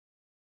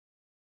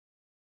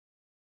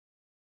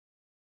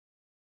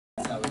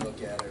That's how we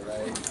look at it,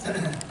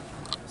 right?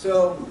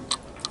 So,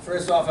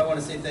 first off, I want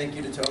to say thank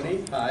you to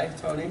Tony. Hi,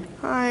 Tony.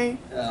 Hi.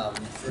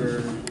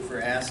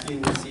 For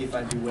asking to see if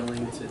I'd be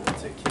willing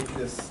to kick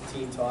this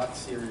Teen Talk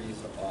series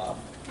off.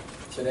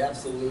 I said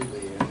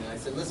absolutely, and I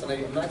said, listen,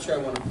 I'm not sure I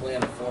want to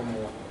plan a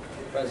formal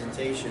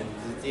presentation,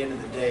 because at the end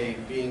of the day,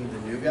 being the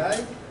new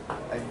guy,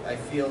 I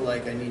feel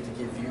like I need to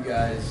give you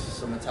guys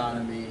some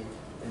autonomy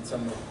in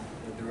some of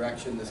the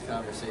direction this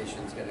conversation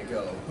is going to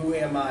go. Who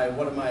am I?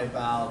 What am I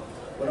about?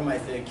 What am I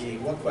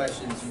thinking? What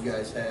questions you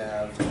guys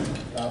have?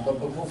 But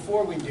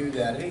before we do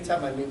that,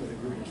 anytime I meet with a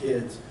group of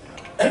kids,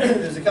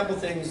 there's a couple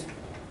things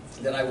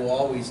that I will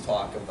always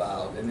talk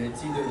about, and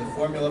it's either the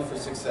formula for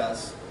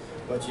success,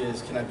 which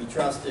is, can I be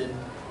trusted?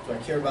 Do I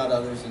care about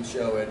others and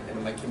show it? And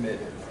am I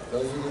committed?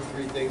 Those are the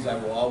three things I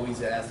will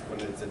always ask when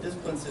it's a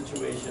discipline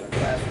situation, a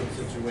classroom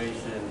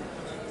situation,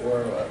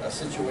 or a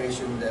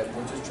situation that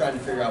we're just trying to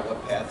figure out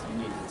what path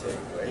you need to take.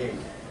 Or, hey,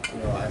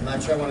 I'm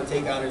not sure I want to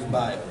take honors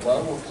bio.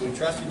 Well, will we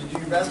trust you to do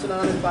your best in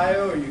honors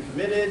bio? Are you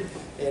committed?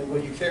 And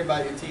will you care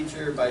about your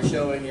teacher by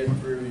showing it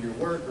through your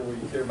work, or will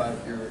you care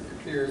about your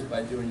peers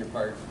by doing your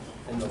part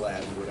in the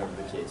lab, or whatever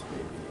the case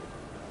may be?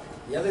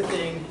 The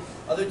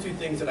other two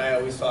things that I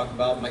always talk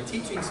about, my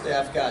teaching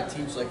staff got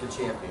Teach Like a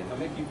Champion. How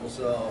many people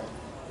saw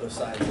those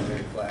signs in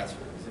their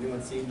classrooms? Has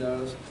anyone seen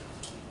those?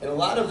 And a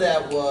lot of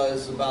that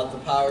was about the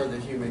power of the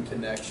human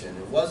connection.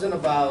 It wasn't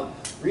about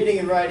reading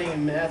and writing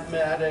and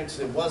mathematics.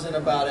 It wasn't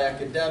about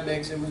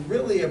academics. It was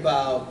really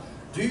about,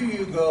 do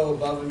you go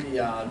above and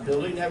beyond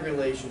building that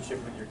relationship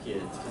with your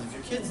kids? Because if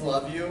your kids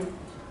love you,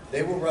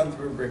 they will run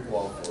through a brick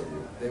wall for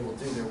you. They will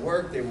do their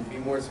work. They will be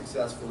more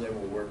successful. They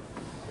will work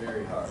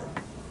very hard.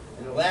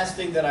 And the last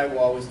thing that I will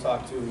always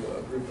talk to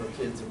a group of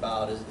kids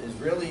about is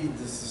really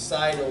the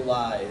societal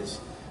lies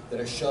that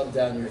are shoved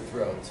down your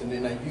throats. And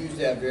then I use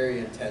that very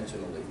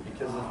intentionally,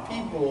 because as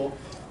people,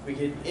 we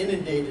get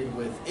inundated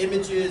with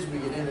images, we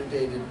get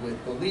inundated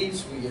with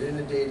beliefs, we get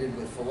inundated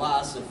with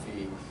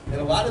philosophy. And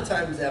a lot of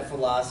times that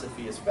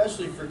philosophy,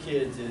 especially for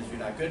kids, is you're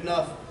not good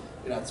enough,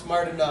 you're not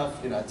smart enough,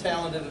 you're not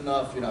talented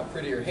enough, you're not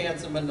pretty or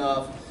handsome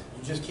enough,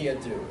 you just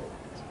can't do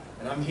it.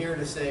 And I'm here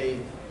to say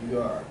you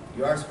are.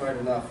 You are smart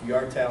enough, you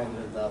are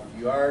talented enough,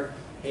 you are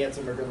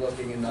handsome or good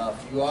looking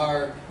enough, you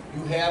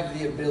have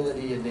the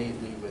ability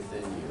innately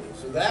within you.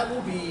 So that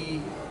will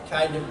be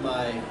kind of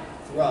my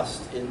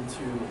thrust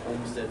into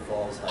Olmsted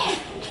Falls High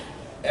School.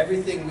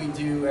 Everything we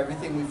do,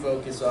 everything we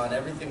focus on,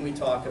 everything we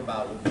talk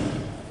about will be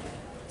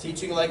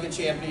teaching like a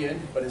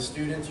champion, but as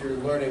students you're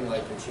learning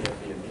like a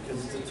champion,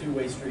 because it's a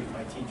two-way street.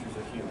 My teachers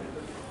are human.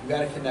 You got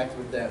to connect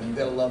with them, you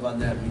got to love on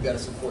them, you got to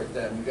support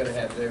them, you got to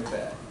have their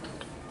back.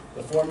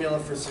 The formula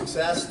for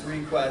success,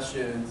 3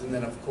 questions, and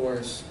then of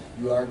course,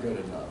 you are good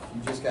enough.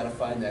 You just got to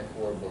find that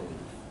core belief.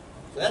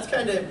 So that's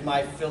kind of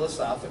my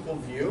philosophical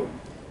view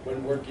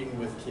when working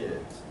with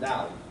kids.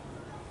 Now,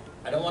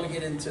 I don't want to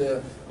get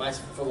into my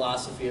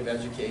philosophy of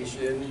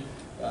education,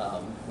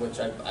 which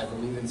I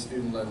believe in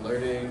student-led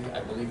learning,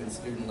 I believe in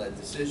student-led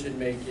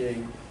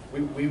decision-making.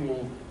 We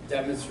will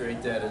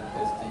demonstrate that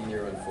as the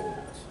year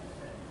unfolds.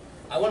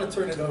 I want to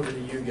turn it over to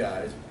you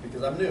guys,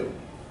 because I'm new.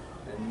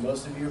 And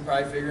most of you are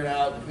probably figuring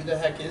out, who the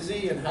heck is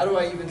he, and how do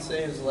I even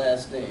say his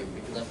last name?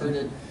 Because I've heard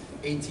it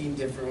 18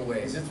 different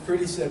ways. It's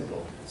pretty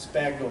simple.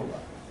 Spagnola.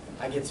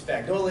 I get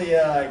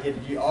Spagnolia, I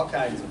get all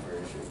kinds of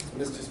versions.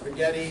 Mr.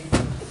 Spaghetti,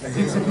 I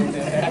think something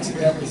that I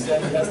accidentally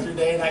said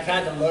yesterday, and I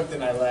kind of looked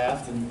and I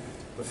laughed, and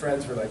the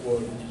friends were like, "Whoa,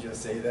 did you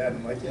just say that?" And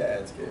I'm like, "Yeah,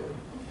 it's good."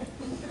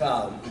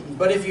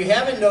 But if you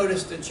haven't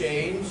noticed a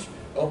change,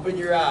 open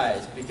your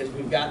eyes, because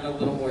we've gotten a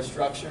little more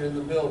structure in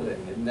the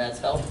building, and that's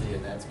healthy,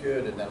 and that's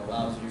good, and that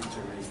allows you to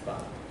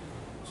respond.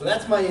 So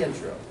that's my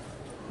intro.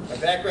 My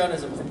background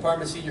is I'm from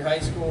Parma Senior High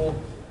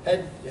School,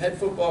 head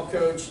football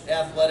coach,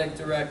 athletic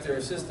director,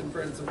 assistant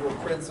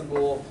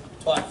principal,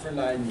 taught for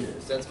 9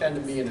 years. That's kind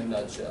of me in a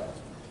nutshell.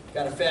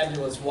 Got a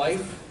fabulous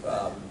wife.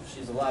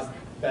 She's a lot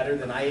better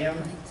than I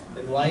am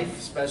in life,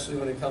 especially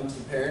when it comes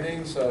to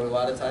parenting. So a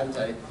lot of times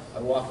I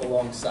walk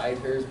alongside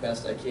her as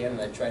best I can,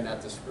 and I try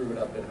not to screw it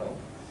up at home,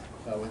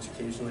 which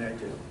occasionally I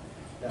do.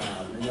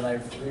 And then I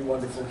have 3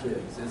 wonderful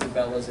kids.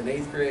 Isabella's in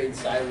 8th grade,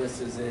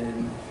 Silas is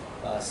in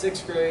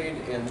 6th grade,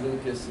 and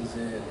Lucas is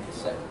in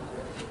 2nd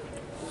grade.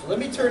 So let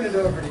me turn it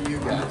over to you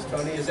guys.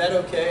 Tony, is that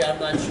okay? I'm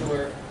not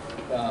sure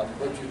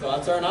what your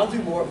thoughts are, and I'll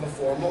do more of a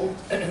formal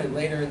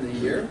later in the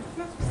year.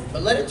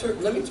 But let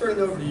me turn it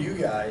over to you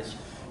guys,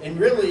 and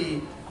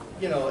really,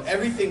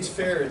 everything's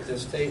fair at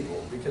this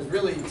table, because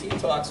really Teen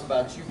Talk's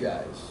about you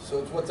guys. So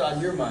it's what's on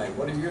your mind.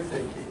 What are you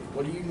thinking?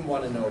 What do you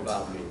want to know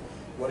about me?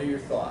 What are your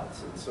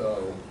thoughts? And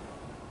so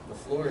the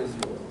floor is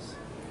yours.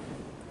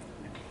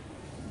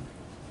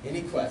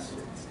 Any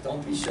questions?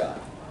 Don't be shy.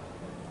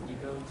 You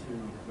go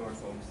to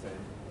North Olmsted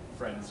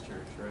Friends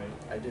Church, right?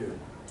 I do.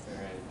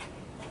 All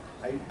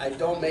right. I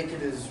don't make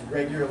it as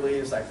regularly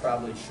as I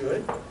probably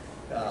should.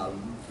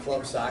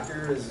 Club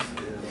soccer is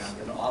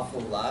an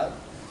awful lot.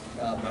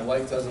 My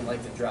wife doesn't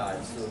like to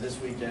drive, so this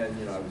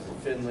weekend, I was in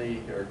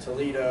Findlay or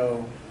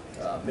Toledo,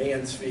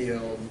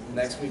 Mansfield.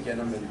 Next weekend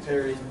I'm in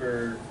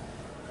Perrysburg.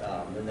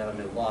 And then I'm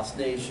in Lost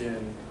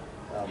Nation.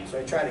 So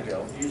I try to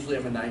go. Usually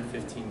I'm a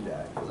 9:15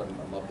 guy because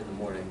I'm up in the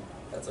morning.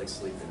 That's like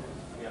sleeping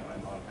in. Yeah, my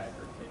mom had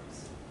her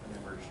kids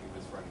whenever she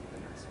was running the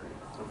nursery.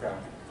 Okay.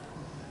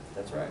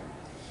 That's right.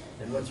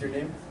 And what's your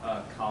name?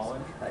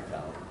 Colin. Hi,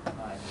 Colin.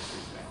 Hi,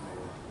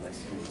 Nice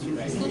to meet you.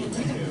 Nice to meet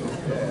you too.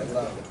 Yeah, I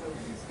love it.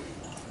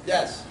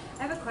 Yes.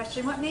 I have a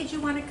question. What made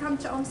you want to come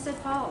to Olmsted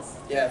Falls?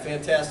 Yeah,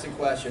 fantastic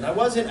question. I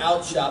wasn't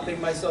out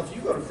shopping myself.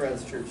 You go to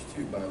Friends Church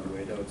too, by the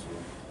way, don't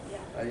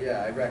you?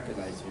 Yeah, I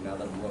recognize you now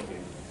that I'm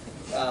looking.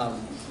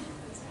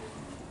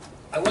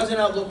 I wasn't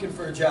out looking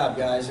for a job,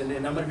 guys, and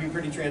I'm going to be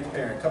pretty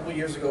transparent. A couple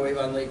years ago,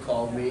 Avon Lake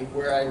called me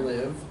where I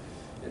live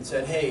and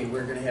said, hey,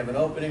 we're going to have an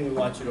opening. We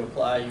want you to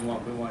apply. We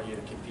want you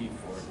to compete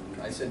for it.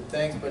 And I said,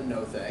 thanks, but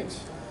no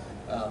thanks.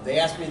 They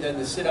asked me then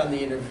to sit on the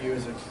interview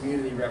as a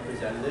community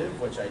representative,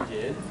 which I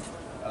did.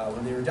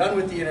 When they were done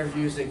with the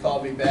interviews, they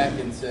called me back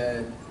and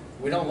said,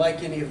 we don't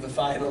like any of the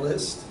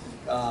finalists.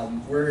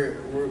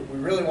 We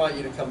really want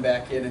you to come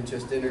back in and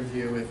just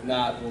interview. If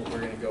not, we're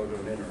going to go to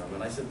an interim.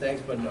 And I said,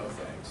 thanks, but no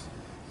thanks.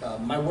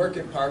 My work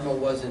at Parma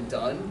wasn't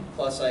done,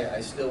 plus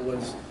I still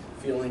was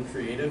feeling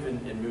creative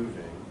and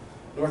moving.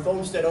 North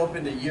Olmsted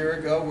opened a year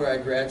ago where I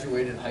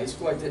graduated high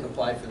school. I didn't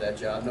apply for that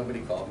job. Nobody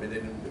called me. I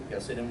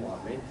guess they didn't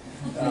want me.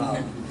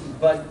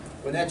 But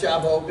when that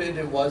job opened,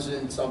 it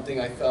wasn't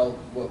something I felt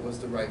what was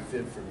the right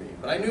fit for me.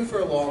 But I knew for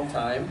a long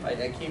time.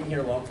 I came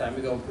here a long time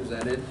ago and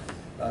presented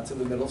to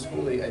the middle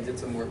school. I did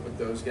some work with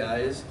those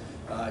guys.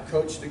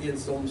 Coached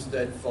against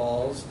Olmsted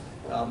Falls.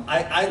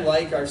 I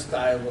like our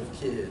style of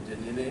kid,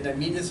 and I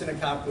mean this in a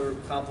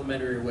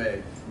complimentary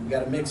way. We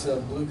got a mix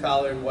of blue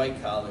collar and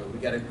white collar. We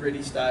got a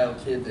gritty style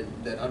kid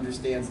that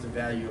understands the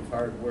value of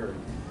hard work.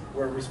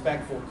 We're a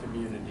respectful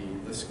community.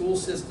 The school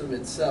system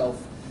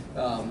itself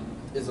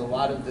is a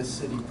lot of the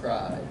city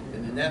pride,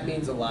 and that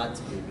means a lot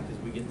to me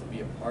because we get to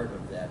be a part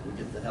of that. We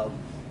get to help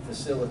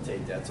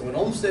facilitate that. So when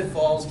Olmsted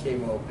Falls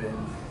came open,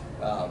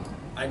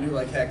 I knew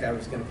like heck I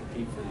was going to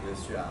compete for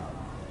this job.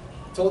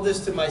 Told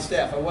this to my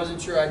staff. I wasn't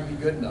sure I'd be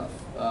good enough,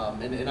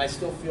 and I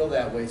still feel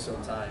that way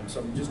sometimes. So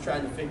I'm just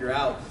trying to figure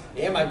out,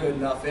 am I good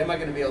enough? Am I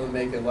going to be able to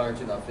make a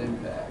large enough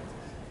impact?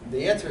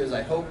 The answer is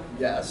I hope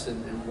yes,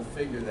 and we'll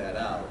figure that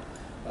out.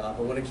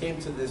 But when it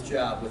came to this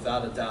job,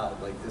 without a doubt,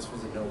 like this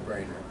was a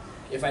no-brainer.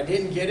 If I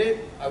didn't get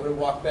it, I would have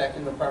walked back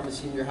into Parma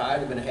Senior High. I'd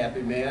have been a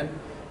happy man.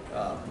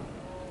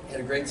 Had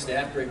a great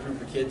staff, great group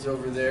of kids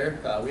over there.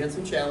 We had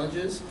some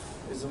challenges.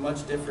 It was a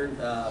much different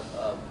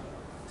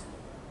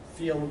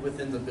field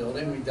within the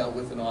building. We dealt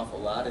with an awful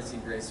lot. I see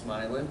Grace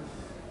smiling.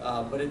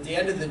 But at the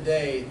end of the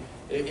day,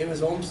 it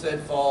was Olmsted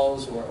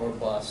Falls or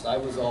bust. I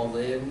was all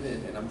in,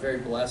 and I'm very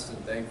blessed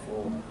and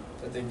thankful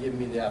that they give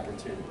me the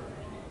opportunity.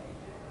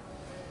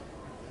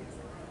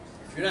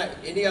 If you're not,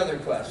 any other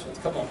questions?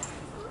 Come on.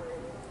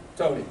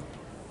 Tony.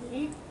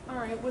 Me? All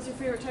right, what's your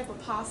favorite type of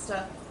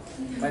pasta?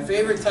 My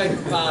favorite type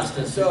of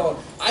pasta. So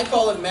I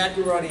call it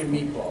macaroni and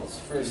meatballs,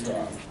 first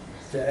off.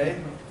 Okay?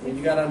 I mean,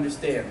 you got to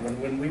understand,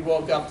 when we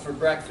woke up for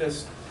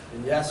breakfast,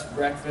 and yes,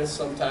 breakfast,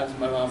 sometimes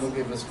my mom will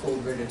give us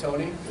cold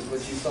rigatoni, is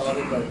what she called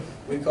it, but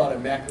we called it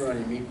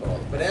macaroni and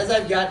meatballs. But as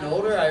I've gotten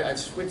older, I've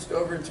switched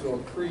over to a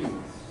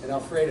cream and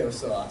Alfredo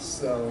sauce.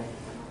 So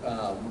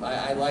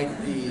I like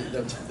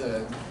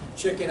the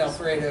chicken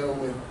Alfredo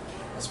with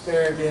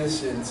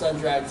asparagus and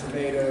sun-dried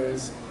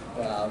tomatoes.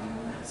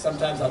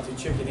 Sometimes I'll do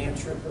chicken and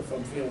shrimp if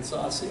I'm feeling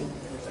saucy.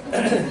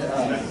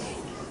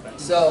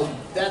 So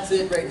that's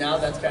it right now.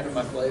 That's kind of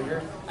my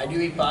flavor. I do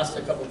eat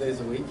pasta a couple days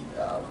a week,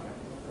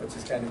 which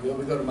is kind of good.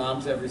 We go to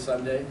Mom's every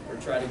Sunday, or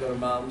try to go to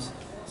Mom's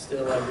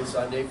still every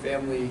Sunday.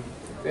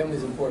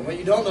 Family's important. What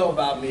you don't know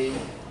about me,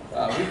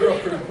 we grew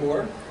up pretty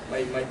poor.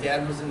 My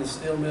dad was in the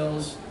steel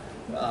mills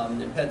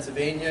in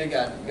Pennsylvania.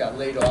 Got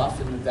laid off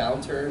in the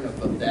downturn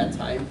of that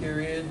time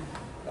period.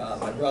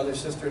 My brother,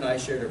 sister, and I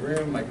shared a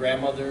room. My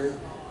grandmother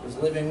was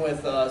living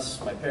with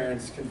us. My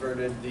parents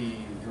converted the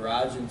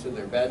garage into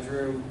their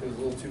bedroom. It was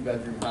a little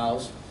two-bedroom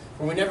house.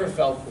 But we never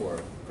felt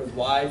poor. Because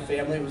why?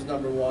 Family was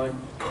number one,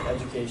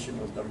 education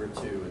was number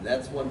two. And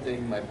that's one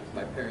thing my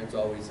parents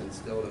always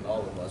instilled in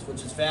all of us,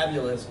 which is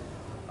fabulous.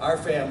 Our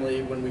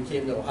family, when we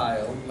came to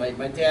Ohio,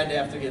 my dad,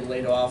 after getting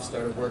laid off,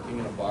 started working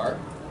in a bar.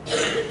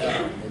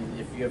 And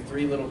if you have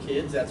 3 little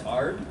kids, that's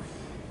hard.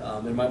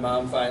 And my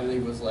mom finally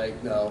was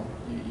like, no,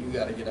 you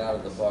got to get out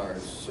of the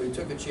bars. So he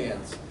took a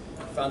chance.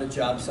 Found a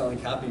job selling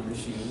copy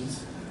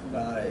machines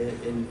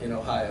in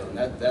Ohio, and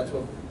that's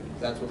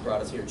what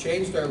brought us here.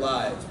 Changed our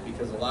lives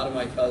because a lot of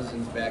my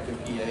cousins back in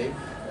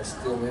PA are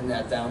still in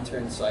that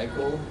downturn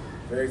cycle.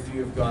 Very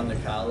few have gone to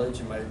college,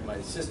 and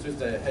my sister's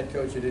the head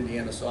coach at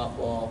Indiana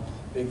softball,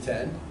 Big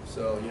Ten.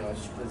 So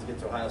let's get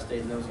to Ohio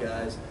State and those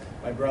guys.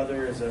 My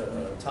brother is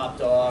a top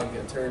dog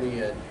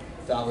attorney at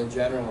Dollar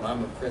General, and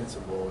I'm a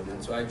principal,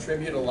 and so I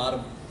attribute a lot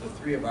of the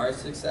 3 of our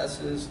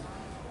successes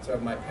to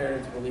my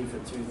parents' belief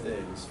in 2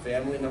 things: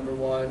 family, number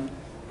 1, and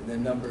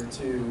then number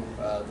 2,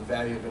 the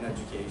value of an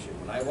education.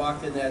 When I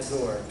walked in that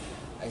door,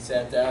 I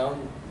sat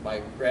down.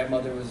 My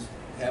grandmother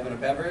having a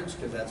beverage,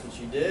 because that's what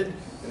she did,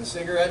 and a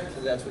cigarette,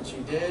 because that's what she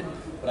did,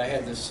 but I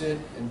had to sit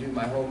and do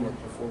my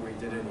homework before we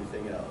did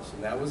anything else,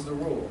 and that was the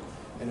rule.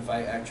 And if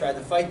I tried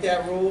to fight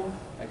that rule,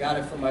 I got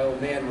it from my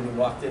old man when he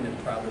walked in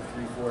at probably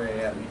 3, 4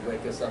 a.m. He'd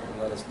wake us up and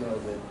let us know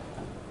that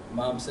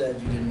Mom said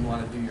you didn't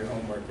want to do your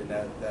homework,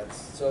 and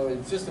so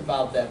it's just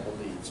about that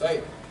belief.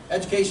 So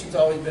education's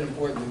always been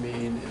important to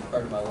me and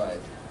part of my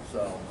life.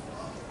 So,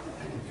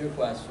 good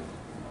question.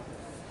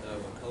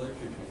 What color is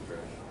your toothbrush?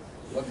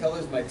 What color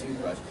is my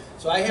toothbrush?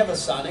 So I have a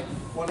Sonic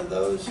one of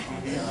those.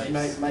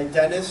 My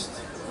dentist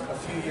a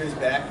few years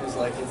back was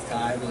like, it's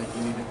time, like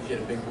you need to get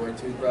a big boy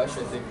toothbrush,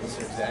 I think was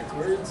her exact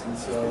words, and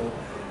so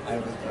I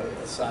have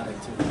a Sonic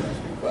toothbrush.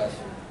 Good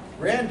question.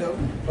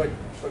 Random, but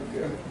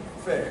good.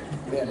 Fair.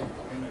 Manny.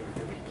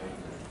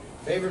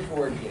 Favorite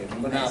board game?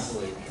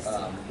 Monopoly,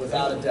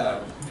 without a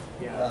doubt.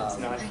 Yeah, it's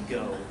not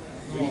Go.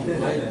 I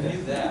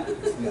knew that.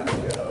 Not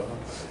Go.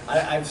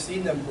 I've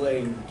seen them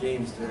playing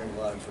games during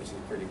lunch, which is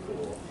pretty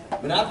cool.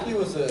 Monopoly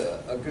was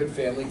a good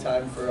family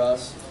time for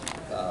us.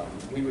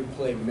 We would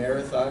play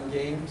marathon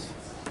games,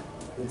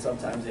 and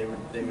sometimes they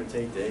would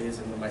take days.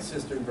 And when my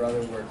sister and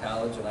brother were at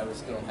college and I was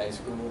still in high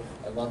school,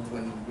 I loved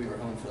when we were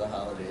home for the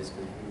holidays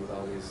because we would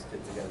always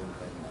get together and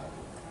play Monopoly.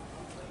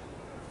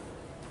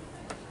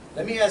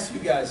 Let me ask you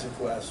guys a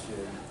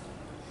question.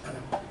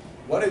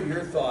 What are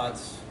your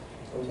thoughts,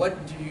 or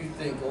what do you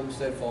think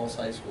Olmsted Falls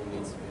High School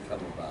needs to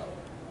become about?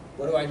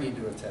 What do I need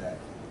to attack?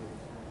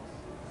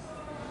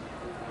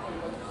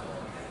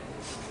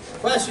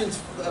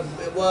 Questions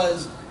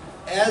was,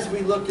 as we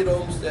look at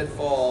Olmsted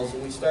Falls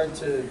and we start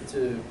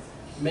to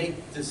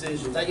make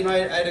decisions. I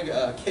had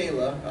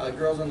Kayla,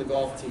 girls on the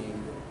golf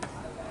team,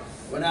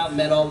 went out and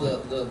met all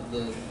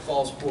the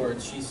fall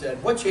sports. She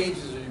said, what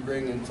changes are you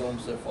bringing to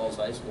Olmsted Falls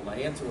High School? My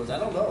answer was, I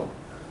don't know.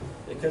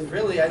 Because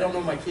really, I don't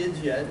know my kids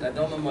yet, and I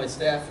don't know my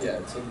staff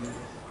yet. So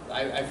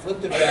I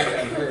flipped it back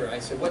on her. I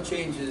said, what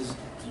changes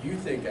do you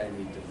think I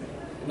need to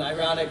make? And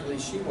ironically,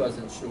 she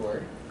wasn't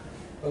sure.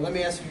 But let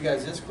me ask you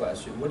guys this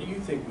question. What do you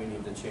think we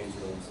need to change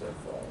at Olmsted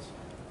Falls?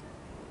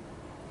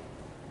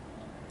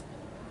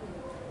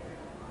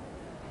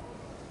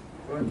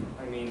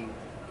 I mean,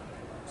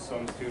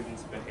 some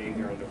students'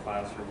 behavior in the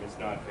classroom is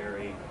not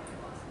very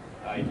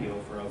ideal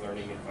for a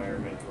learning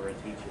environment or a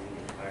teaching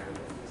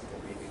environment. So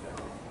maybe that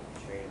will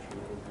change a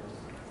little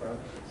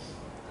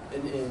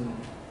bit. And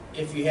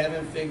if you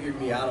haven't figured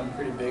me out, I'm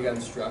pretty big on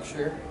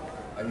structure.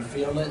 Are you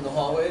feeling it in the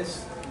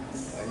hallways?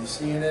 Are you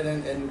seeing it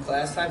in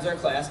class times? Our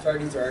class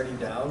parties are already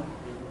down.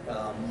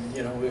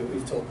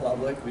 We've told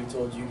public, we've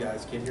told you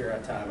guys, get here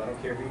on time. I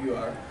don't care who you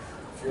are.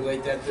 If you're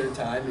late that third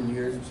time and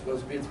you're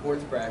supposed to be in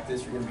sports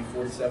practice, you're going to be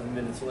 47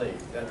 minutes late.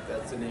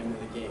 That's the name of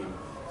the game.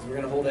 So we're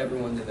going to hold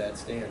everyone to that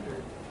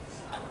standard.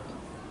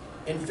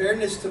 In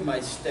fairness to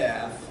my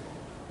staff,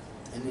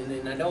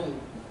 and I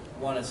don't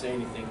want to say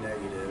anything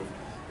negative,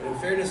 but in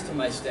fairness to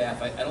my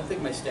staff, I don't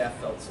think my staff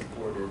felt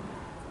supported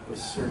with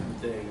certain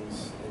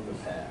things in the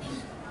past.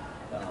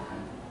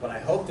 But I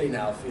hope they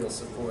now feel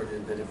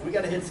supported, that if we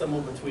got to hit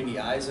someone between the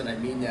eyes, and I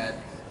mean that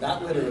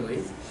not literally,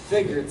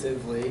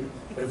 figuratively,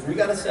 but if we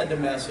got to send a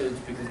message,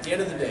 because at the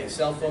end of the day,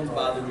 cell phones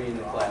bother me in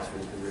the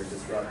classroom because they're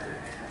disruptive.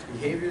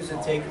 Behaviors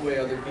that take away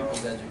other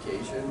people's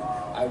education,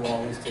 I will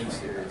always take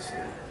seriously.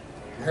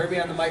 You heard me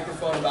on the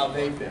microphone about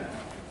vaping.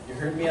 You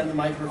heard me on the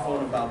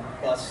microphone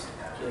about bus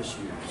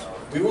issues.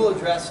 We will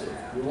address it.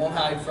 We won't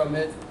hide from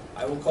it.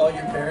 I will call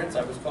your parents.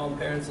 I was calling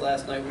parents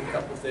last night with a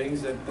couple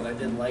things that I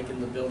didn't like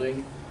in the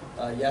building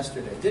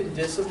yesterday. Didn't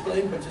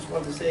discipline, but just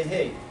wanted to say,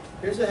 hey,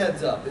 here's a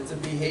heads up. It's a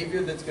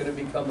behavior that's going to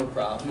become a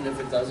problem, and if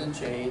it doesn't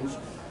change,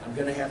 I'm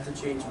going to have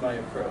to change my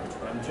approach.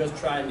 But I'm just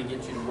trying to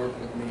get you to work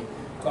with me.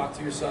 Talk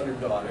to your son or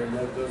daughter, and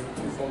those were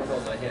 2 phone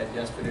calls I had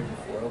yesterday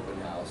before open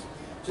house.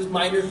 Just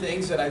minor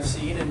things that I've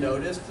seen and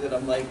noticed that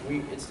I'm like,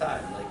 it's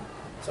time. Like,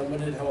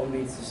 someone at home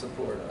needs to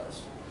support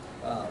us.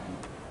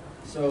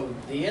 So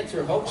the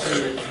answer,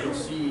 hopefully, is you'll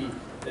see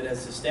that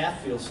as the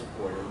staff feels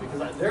supported,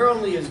 because they're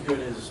only as good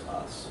as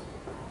us.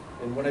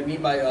 And what I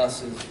mean by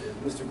us is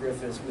Mr.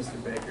 Griffiths,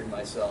 Mr. Baker, and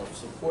myself,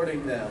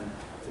 supporting them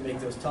to make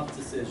those tough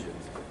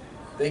decisions.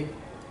 They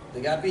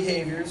got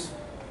behaviors,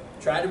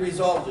 try to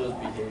resolve those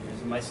behaviors,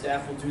 and my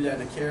staff will do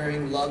that in a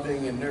caring,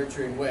 loving, and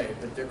nurturing way.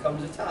 But there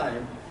comes a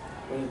time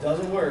when it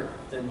doesn't work,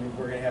 then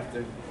we're going to have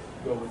to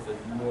go with the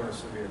more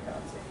severe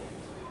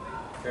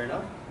consequences. Fair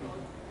enough?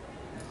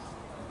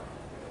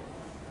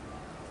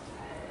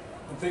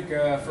 I think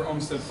for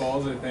Olmsted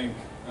Falls, I think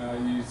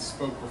you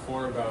spoke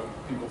before about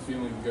people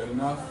feeling good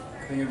enough.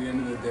 I think at the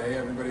end of the day,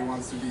 everybody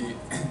wants to be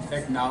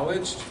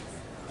acknowledged.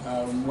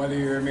 Whether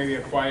you're maybe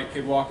a quiet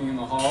kid walking in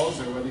the halls,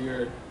 or whether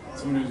you're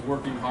someone who's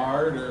working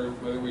hard, or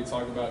whether we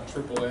talk about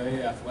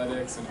AAA,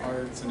 athletics and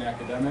arts and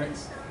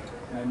academics.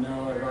 And I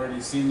know I've already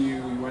seen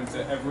you went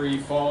to every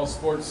fall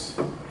sports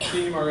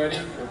team already.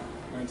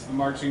 Went to the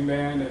marching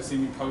band. I've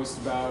seen you post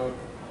about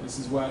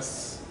Mrs.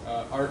 West's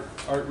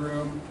art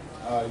room.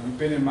 You've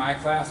been in my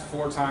class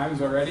 4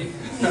 times already.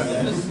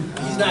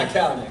 He's not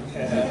counting.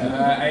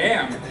 I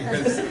am,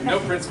 because no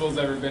principal's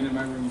ever been in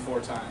my room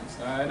 4 times.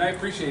 And I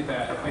appreciate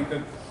that. I think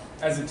that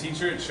as a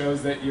teacher, it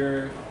shows that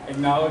you're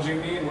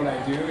acknowledging me and what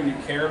I do, and you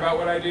care about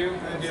what I do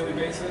on a daily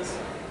basis.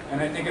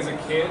 And I think as a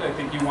kid, I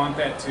think you want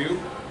that too.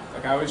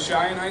 Like I was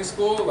shy in high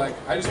school. Like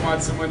I just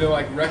wanted someone to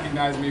like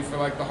recognize me for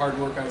like the hard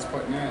work I was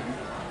putting in.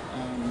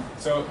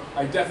 So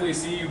I definitely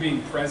see you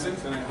being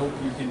present, and I hope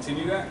you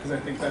continue that because I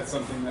think that's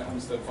something that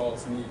Homestead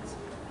Falls needs.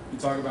 You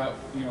talk about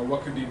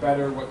what could be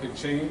better, what could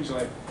change,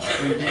 like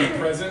being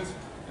present,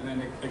 and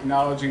then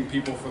acknowledging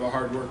people for the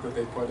hard work that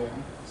they put in.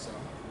 So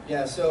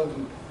Yeah, so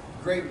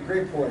great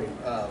point.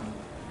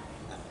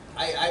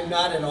 I'm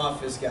not an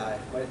office guy.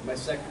 My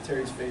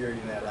secretary's figuring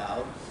that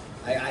out.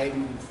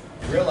 I'm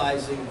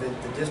realizing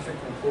that the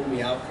district will pull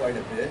me out quite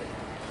a bit,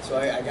 so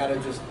I got to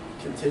just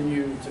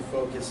continue to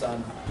focus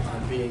on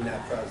being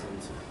that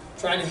presence.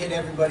 Trying to hit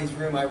everybody's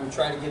room. I would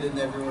try to get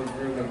into everyone's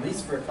room at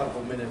least for a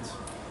couple minutes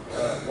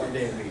one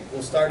day a week.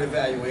 We'll start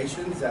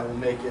evaluations. That will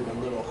make it a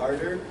little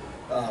harder.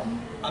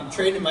 I'm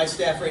training my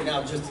staff right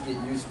now just to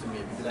get used to me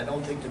because I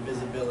don't think the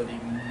visibility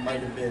might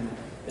have been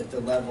at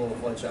the level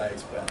of which I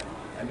expect.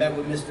 I met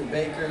with Mr.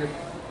 Baker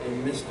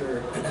and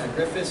Mr.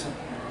 Griffiths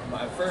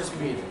my first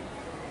meeting,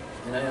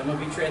 and I'm going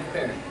to be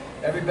transparent.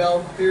 Every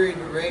bell period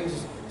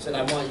rings, said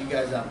I want you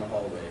guys out in the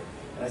hallway.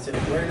 And I said,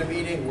 if we're in a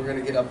meeting, we're going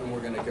to get up and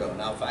we're going to go.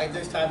 Now,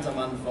 there's times I'm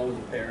on the phone with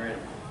a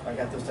parent, I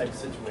got those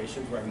types of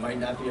situations where I might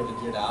not be able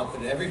to get out,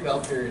 but at every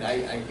bell period,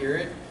 I hear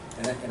it,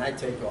 and I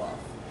take off.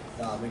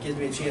 It gives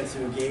me a chance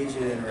to engage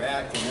and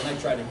interact, and then I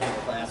try to hit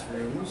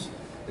classrooms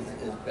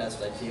as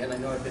best I can. I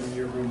know I've been in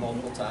your room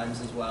multiple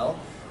times as well.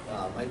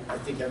 I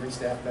think every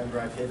staff member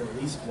I've hit at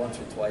least once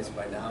or twice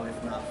by now,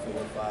 if not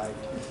 4 or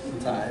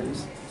 5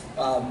 times.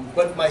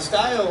 But my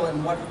style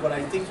and what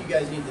I think you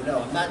guys need to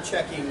know, I'm not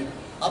checking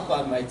up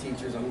on my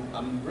teachers.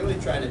 I'm really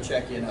trying to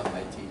check in on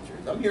my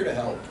teachers. I'm here to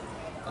help.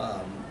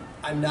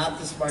 I'm not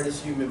the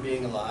smartest human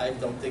being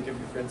alive. Don't think of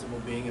your principal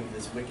being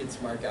this wicked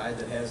smart guy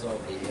that has all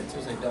the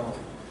answers. I don't.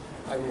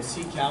 I will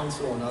seek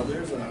counsel in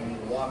others, and I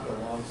will walk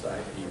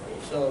alongside people.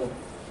 So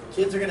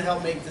kids are going to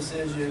help make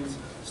decisions.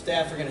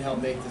 Staff are going to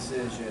help make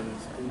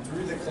decisions. And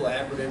through the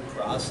collaborative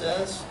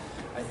process,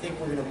 I think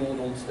we're going to mold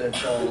Olmsted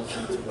Falls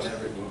into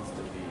whatever it needs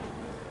to be.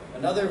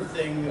 Another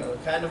thing,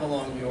 kind of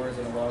along yours,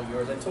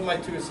 I told my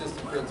 2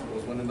 assistant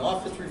principals, when an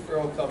office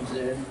referral comes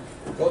in,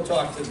 go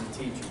talk to the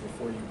teacher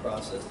before you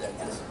process that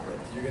discipline.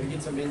 You're going to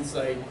get some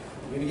insight,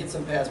 you're going to get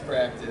some past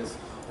practice,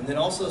 and then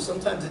also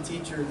sometimes a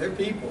teacher, they're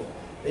people.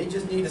 They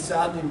just need a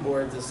sounding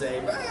board to say,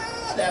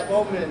 that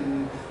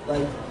moment,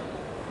 like,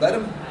 let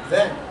them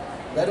vent,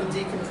 let them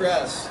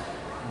decompress,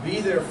 be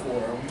there for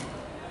them.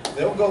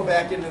 They'll go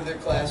back into their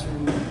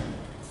classroom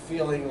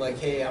feeling like,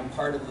 hey, I'm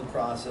part of the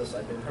process,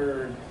 I've been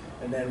heard,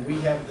 and then we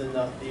have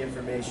the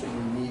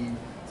information we need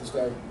to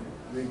start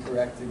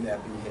recorrecting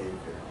that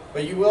behavior.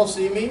 But you will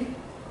see me,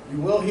 you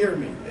will hear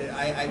me.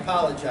 I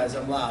apologize,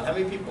 I'm loud. How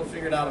many people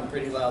figured out I'm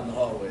pretty loud in the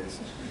hallways?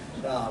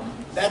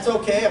 That's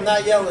okay, I'm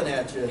not yelling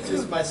at you, it's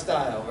just my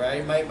style,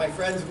 right? My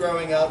friends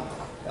growing up,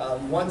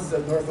 one's the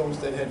North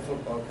Olmsted head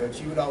football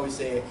coach. He would always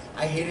say,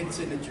 I hated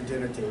sitting at your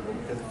dinner table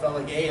because it felt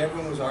like, A,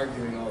 everyone was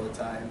arguing all the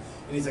time.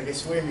 And he's like, I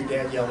swear your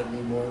dad yelled at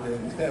me more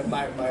than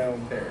my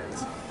own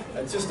parents.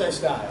 That's just our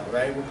style,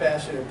 right? We're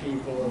passionate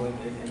people,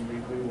 and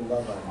we will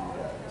love on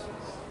you guys.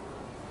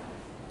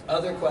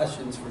 Other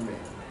questions for me?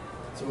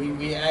 So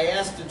I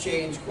asked a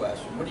change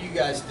question. What do you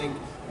guys think?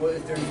 Well,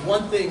 if there's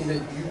one thing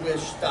that you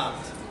wish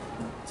stopped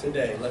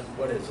today,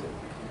 what is it?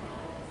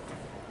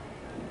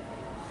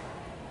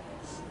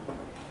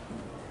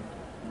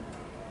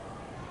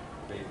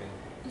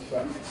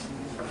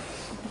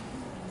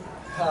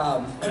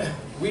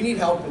 We need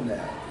help in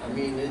that. I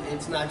mean,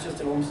 it's not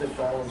just an Olmsted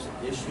Falls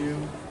issue,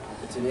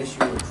 it's an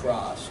issue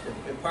across.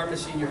 At Parma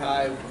Senior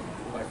High,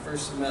 my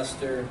first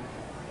semester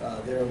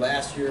there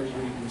last year,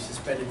 we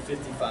suspended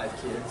 55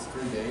 kids,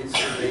 3 days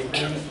for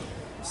vaping.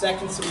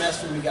 Second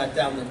semester, we got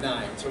down to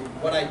 9. So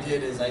what I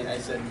did is I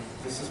said,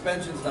 the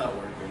suspension's not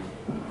working.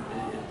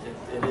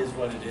 It is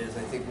what it is.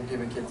 I think we're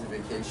giving kids a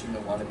vacation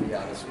that want to be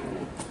out of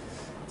school.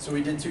 So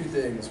we did 2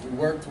 things. We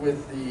worked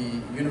with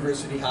the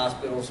university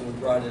hospitals and we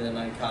brought in an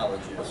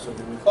oncologist. So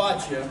when we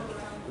caught you,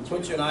 we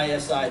put you in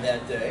ISI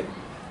that day,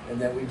 and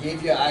then we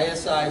gave you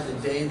ISI the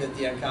day that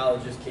the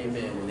oncologist came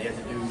in, and they had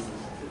to do,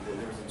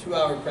 there was a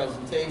 2-hour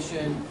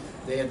presentation,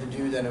 they had to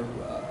do then a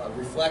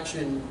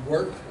reflection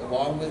work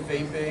along with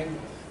vaping.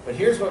 But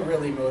here's what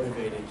really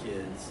motivated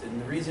kids,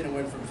 and the reason it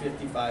went from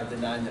 55 to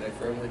 9 that I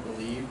firmly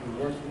believe,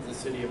 we worked with the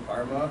city of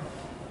Parma.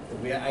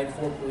 I had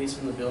 4 police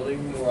in the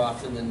building more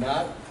often than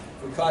not.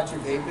 If we caught you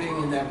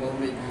vaping, in that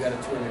moment you got a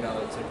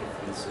 $200 ticket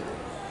from the city.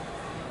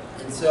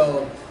 And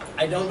so,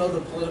 I don't know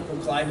the political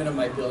climate of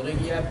my building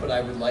yet, but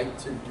I would like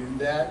to do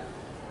that.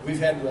 We've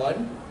had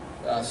 1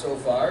 so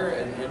far,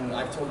 and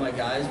I've told my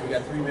guys, we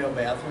got 3 male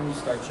bathrooms,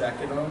 start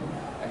checking them.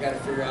 I got to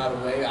figure out a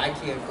way. I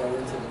can't go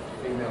into the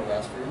female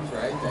restrooms,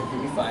 right? That'd get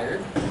me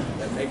fired.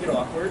 That'd make it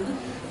awkward.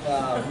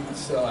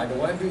 So I don't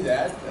want to do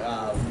that.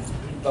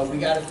 But we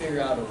got to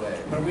figure out a way.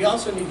 But we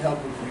also need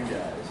help with you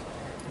guys.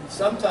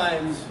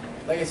 Sometimes,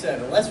 like I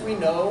said, unless we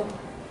know,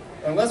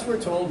 unless we're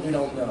told, we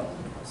don't know.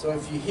 So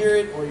if you hear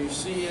it or you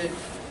see it,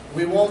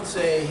 we won't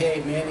say,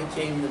 hey, Manny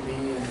came to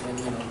me and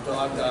you know,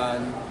 dogged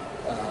on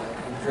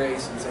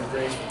Grace and said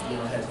Grace, you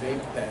know, had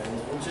vape pens.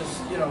 We'll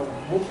just, you know,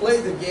 we'll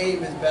play the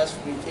game as best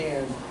we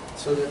can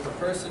so that the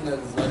person that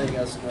is letting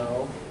us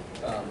know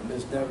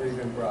is never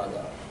even brought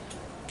up.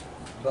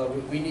 But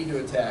we need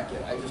to attack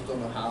it. I just don't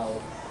know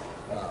how.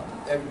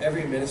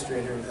 Every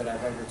administrator that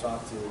I've ever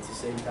talked to, it's the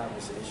same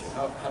conversation.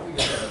 How do we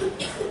get that under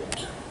control?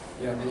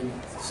 You know, I mean,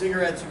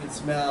 cigarettes you can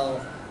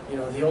smell. You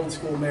know, the old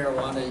school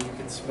marijuana you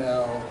can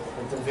smell.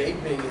 But the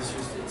vaping is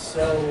just, it's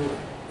so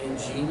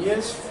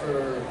ingenious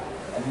for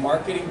a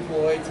marketing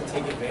ploy to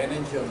take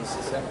advantage of a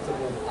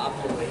susceptible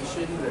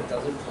population that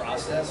doesn't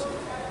process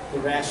the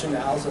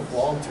rationales of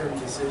long-term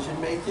decision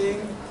making.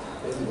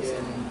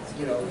 And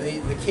you know,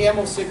 the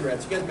Camel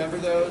cigarettes, you guys remember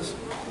those?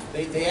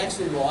 They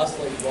actually lost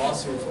like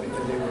lawsuits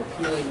because they were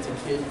appealing to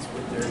kids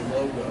with their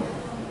logo.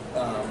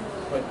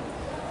 But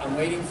I'm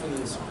waiting for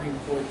the Supreme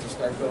Court to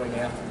start going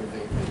after the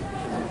vaping.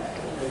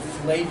 The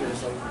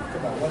flavors, like,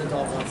 come on, what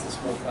adult wants to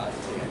smoke cotton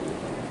candy?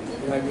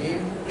 You know what I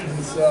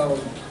mean? So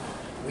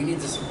we need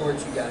to support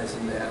you guys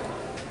in that.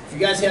 If you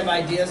guys have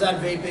ideas on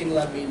vaping,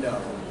 let me know.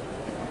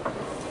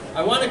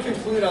 I want to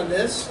conclude on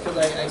this because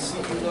I see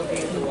you looking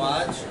at the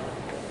watch.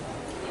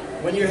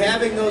 When you're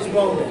having those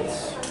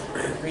moments,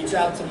 reach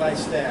out to my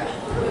staff.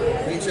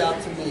 Reach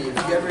out to me.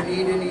 If you ever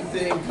need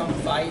anything, come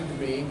find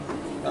me.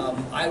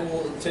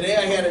 Today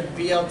I had a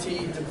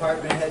BLT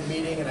department head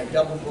meeting and I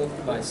double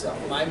booked myself.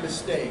 My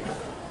mistake.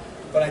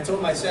 But I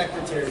told my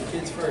secretary,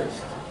 kids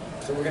first.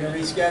 So we're going to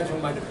reschedule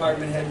my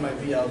department head and my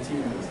BLT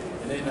meeting.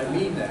 And I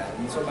mean that.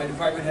 And so my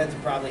department heads are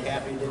probably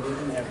happy they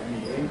didn't have a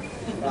meeting.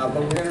 But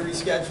we're going to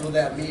reschedule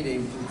that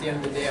meeting. At the end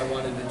of the day, I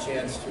wanted a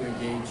chance to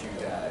engage you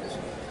guys.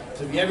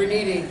 So if you ever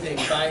need anything,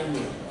 find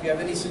me. If you have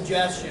any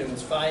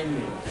suggestions, find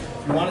me.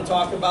 If you want to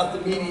talk about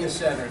the media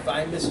center,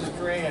 find Mrs.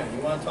 Graham.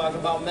 You want to talk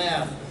about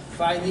math,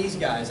 find these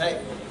guys.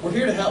 We're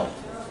here to help.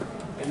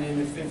 And then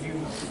if you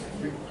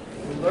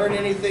learn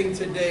anything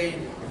today,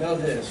 know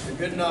this. You're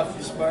good enough,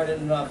 you're smart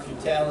enough,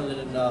 you're talented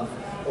enough.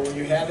 But when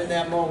you're having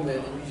that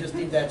moment and you just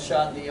need that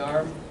shot in the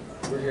arm,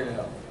 we're here to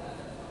help.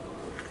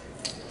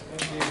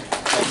 Thank you.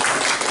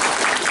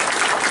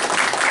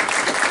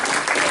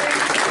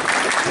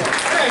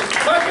 Hey,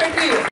 talk idea.